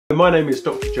My name is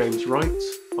Dr. James Wright.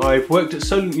 I've worked at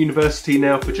Solent University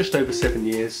now for just over 7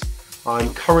 years.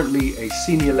 I'm currently a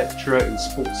senior lecturer in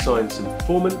sports science and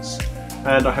performance,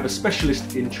 and I have a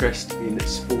specialist interest in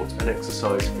sport and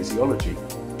exercise physiology.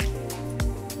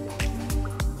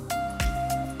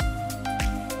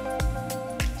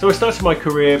 So I started my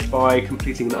career by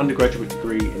completing an undergraduate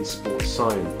degree in sports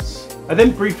science. I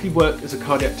then briefly worked as a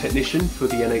cardiac technician for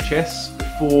the NHS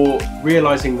before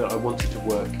realising that I wanted to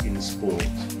work in sport.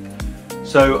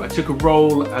 So I took a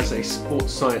role as a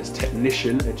sports science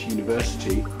technician at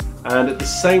university, and at the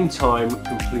same time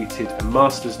completed a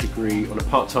master's degree on a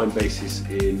part-time basis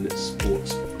in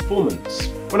sports performance.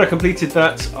 When I completed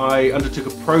that, I undertook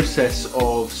a process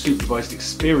of supervised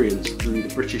experience through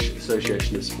the British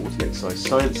Association of Sport and Exercise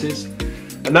Sciences,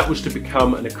 and that was to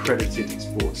become an accredited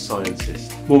sports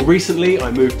scientist. More recently,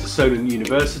 I moved to Solent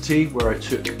University, where I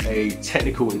took a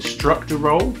technical instructor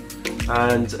role,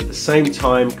 and at the same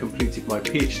time completed my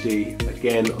PhD,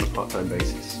 again on a part-time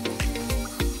basis.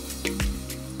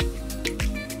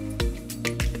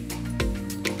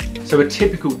 So a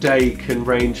typical day can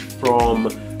range from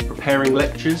preparing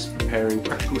lectures, preparing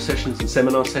practical sessions and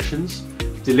seminar sessions,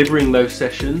 delivering those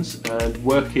sessions, and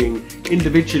working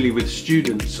individually with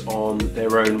students on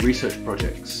their own research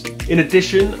projects. In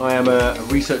addition, I am a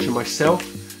researcher myself,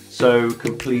 so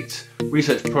complete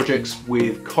research projects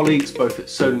with colleagues both at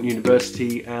Solent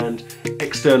University and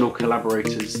external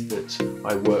collaborators that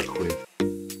I work with.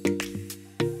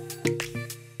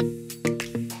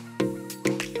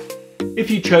 If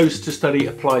you chose to study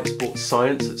applied sports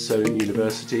science at Solent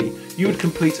University, you would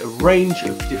complete a range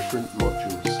of different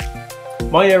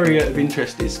modules. My area of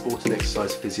interest is sport and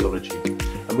exercise physiology,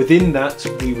 and within that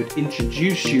we would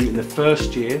introduce you in the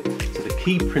first year to the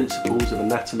key principles of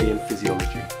anatomy and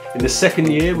physiology. In the second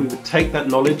year we would take that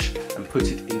knowledge and put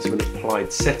it into an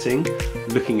applied setting,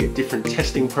 looking at different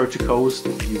testing protocols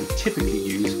that you would typically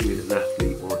use with an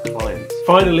athlete or a client.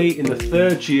 Finally, in the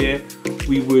third year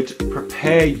we would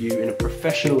prepare you in a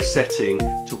professional setting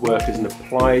to work as an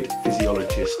applied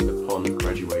physiologist upon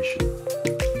graduation.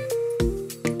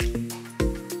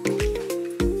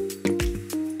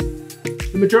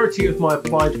 The majority of my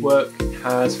applied work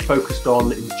has focused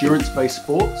on endurance-based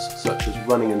sports such as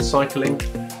running and cycling,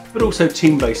 but also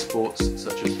team-based sports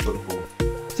such as football.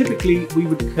 Typically we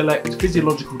would collect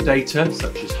physiological data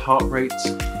such as heart rate,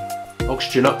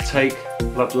 oxygen uptake,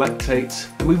 blood lactate,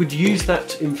 and we would use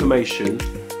that information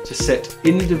to set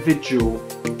individual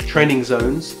training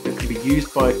zones that can be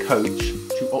used by a coach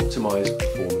to optimise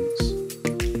performance.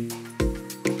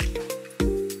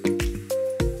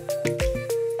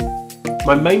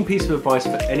 My main piece of advice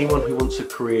for anyone who wants a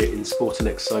career in sport and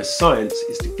exercise science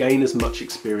is to gain as much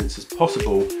experience as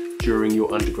possible during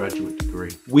your undergraduate degree.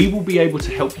 We will be able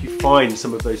to help you find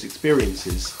some of those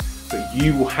experiences, but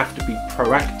you will have to be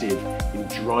proactive in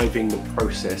driving the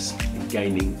process and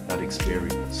gaining that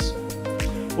experience.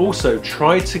 Also,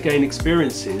 try to gain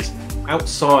experiences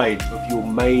outside of your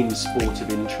main sport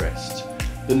of interest.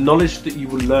 The knowledge that you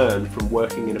will learn from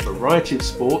working in a variety of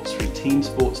sports, from team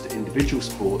sports to individual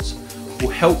sports, will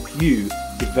help you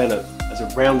develop as a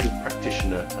rounded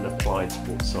practitioner and applied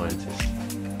sports scientist.